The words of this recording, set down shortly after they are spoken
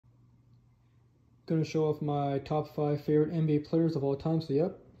Gonna show off my top 5 favorite NBA players of all time. So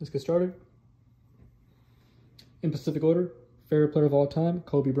yep, let's get started. In specific order, favorite player of all time,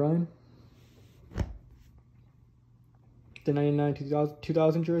 Kobe Bryant. The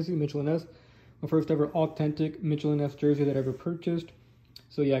 99-2000 jersey, Mitchell & Ness. My first ever authentic Mitchell & Ness jersey that I ever purchased.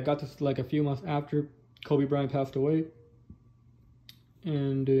 So yeah, I got this like a few months after Kobe Bryant passed away.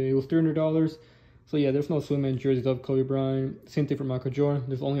 And it was $300. So yeah, there's no swingman jerseys of Kobe Bryant. Same thing for Michael Jordan.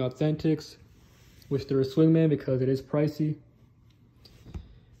 There's only authentics. Wish there was swingman because it is pricey.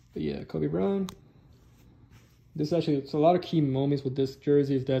 But yeah, Kobe Bryant. This actually, it's a lot of key moments with this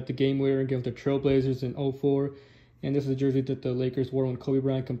jersey is that the game winner against the Trailblazers in 04. And this is a jersey that the Lakers wore when Kobe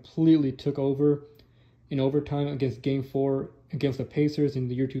Bryant completely took over in overtime against Game 4 against the Pacers in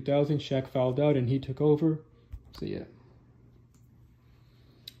the year 2000. Shaq fouled out and he took over. So yeah.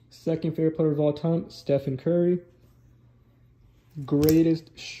 Second favorite player of all time, Stephen Curry.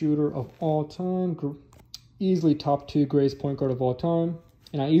 Greatest shooter of all time. Easily top 2 greatest point guard of all time.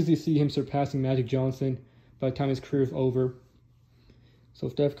 And I easily see him surpassing Magic Johnson by the time his career is over. So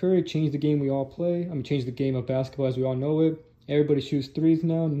Steph Curry changed the game we all play. Changed the game of basketball as we all know it. Everybody shoots threes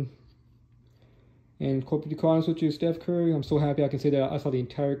now. And to be honest with you, Steph Curry, I'm so happy I can say that I saw the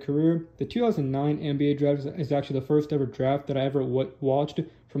entire career. The 2009 NBA draft is actually the first ever draft that I ever watched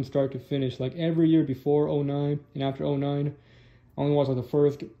from start to finish. Like every year before 09 and after 09, I only watched like the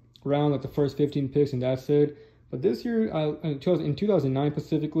first round, like the first 15 picks, and that's it. But this year, in 2009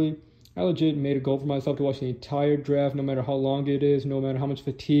 specifically, I legit made a goal for myself to watch the entire draft, no matter how long it is, no matter how much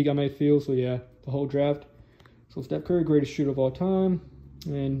fatigue I might feel. So yeah, the whole draft. So Steph Curry, greatest shooter of all time.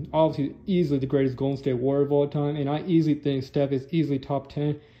 And obviously easily the greatest Golden State Warrior of all time. And I easily think Steph is easily top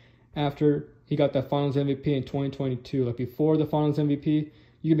 10 after he got that Finals MVP in 2022. Like before the Finals MVP,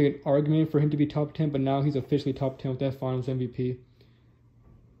 you can make an argument for him to be top 10, but now he's officially top 10 with that Finals MVP.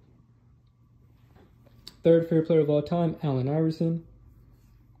 Third favorite player of all time, Allen Iverson.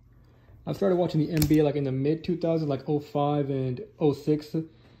 I started watching the NBA like in the mid-2000s, like 05 and 06.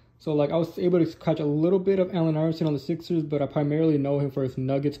 So like I was able to catch a little bit of Allen Iverson on the Sixers, but I primarily know him for his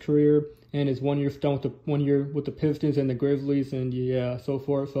Nuggets career and his 1 year stint with the 1 year with the Pistons and the Grizzlies and yeah, so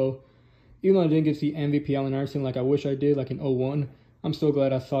forth. So even though I didn't get to see MVP Allen Iverson like I wish I did, like in 01, I'm so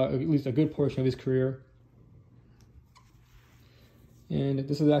glad I saw at least a good portion of his career. And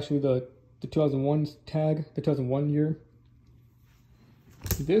this is actually the 2001 tag, the 2001 year.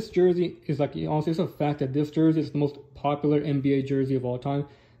 This jersey is like, honestly, it's a fact that this jersey is the most popular NBA jersey of all time.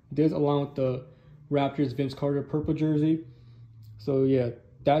 This along with the Raptors Vince Carter purple jersey. So yeah,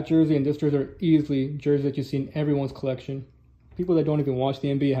 that jersey and this jersey are easily jerseys that you see in everyone's collection. People that don't even watch the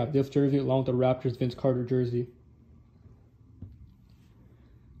NBA have this jersey along with the Raptors Vince Carter jersey.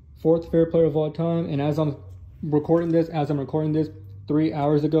 Fourth favorite player of all time, and as I'm recording this 3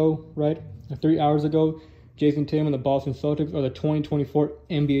 hours ago, right? 3 hours ago, Jason Tatum and the Boston Celtics are the 2024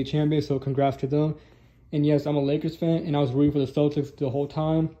 NBA champions, so congrats to them. And yes, I'm a Lakers fan, and I was rooting for the Celtics the whole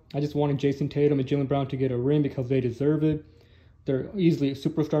time. I just wanted Jason Tatum and Jaylen Brown to get a ring because they deserve it. They're easily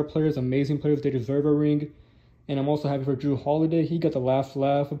superstar players, amazing players. They deserve a ring. And I'm also happy for Jrue Holiday. He got the last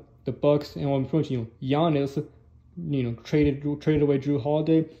laugh. The Bucks and Giannis, traded away Jrue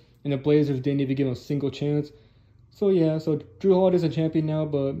Holiday, and the Blazers didn't even give him a single chance. So yeah, so Jrue Holiday's a champion now,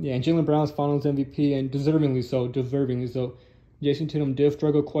 but yeah, and Jaylen Brown's Finals MVP, and deservingly so. Jason Tatum did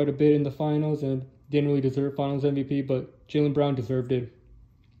struggle quite a bit in the finals and didn't really deserve Finals MVP, but Jaylen Brown deserved it.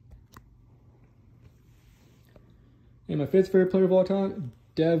 And my fifth favorite player of all time,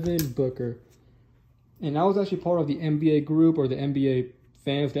 Devin Booker. And I was actually part of the NBA group or the NBA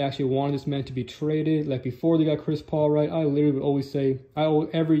fans that actually wanted this man to be traded. Like before they got Chris Paul, right? I literally would always say,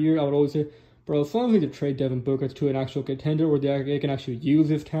 every year I would always say, bro, someone need to trade Devin Booker to an actual contender where they can actually use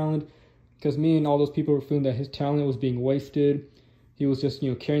his talent. Because me and all those people were feeling that his talent was being wasted. He was just,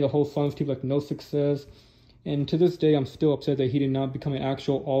 carrying the whole Suns team like no success. And to this day, I'm still upset that he did not become an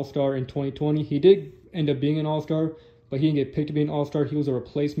actual All-Star in 2020. He did end up being an All-Star, but he didn't get picked to be an All-Star. He was a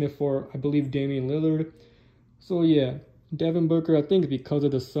replacement for, I believe, Damian Lillard. So yeah, Devin Booker, I think because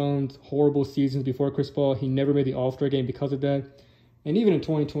of the Suns' horrible seasons before Chris Paul, he never made the All-Star game because of that. And even in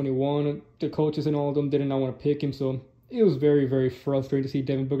 2021, the coaches and all of them did not want to pick him. So it was very, very frustrating to see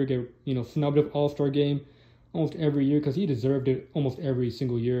Devin Booker get, snubbed of All-Star game almost every year because he deserved it almost every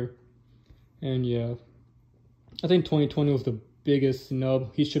single year. And yeah, I think 2020 was the biggest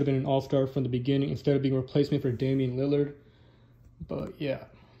snub. He should have been an All-Star from the beginning instead of being a replacement for Damian Lillard. But yeah.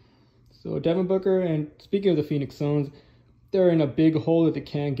 So Devin Booker, and speaking of the Phoenix Suns, they're in a big hole that they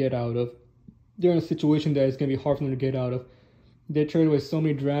can't get out of. They're in a situation that is going to be hard for them to get out of. They traded away so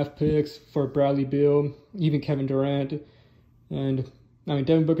many draft picks for Bradley Beal, even Kevin Durant. And,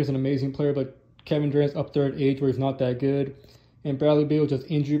 Devin Booker's an amazing player, but Kevin Durant's up there at age where he's not that good. And Bradley Beal just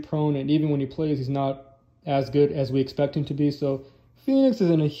injury prone, and even when he plays, he's not as good as we expect him to be. So Phoenix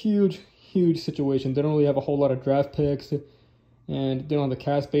is in a huge situation. They don't really have a whole lot of draft picks, and they don't have the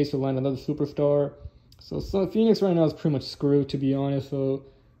cap space to land another superstar. So Phoenix right now is pretty much screwed, to be honest. So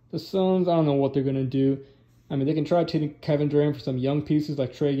the Suns, I don't know what they're going to do. I mean, they can try taking Kevin Durant for some young pieces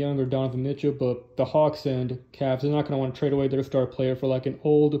like Trae Young or Donovan Mitchell, but the Hawks and Cavs, they're not going to want to trade away their star player for like an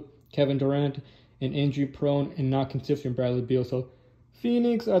old Kevin Durant, an injury-prone and not consistent Bradley Beal. So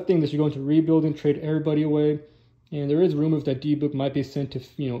Phoenix, I think they should go into rebuilding, trade everybody away. And there is rumors that D-Book might be sent to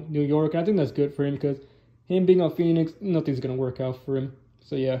New York. I think that's good for him because him being on Phoenix, nothing's going to work out for him.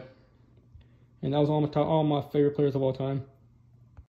 So yeah. And that was all my favorite players of all time.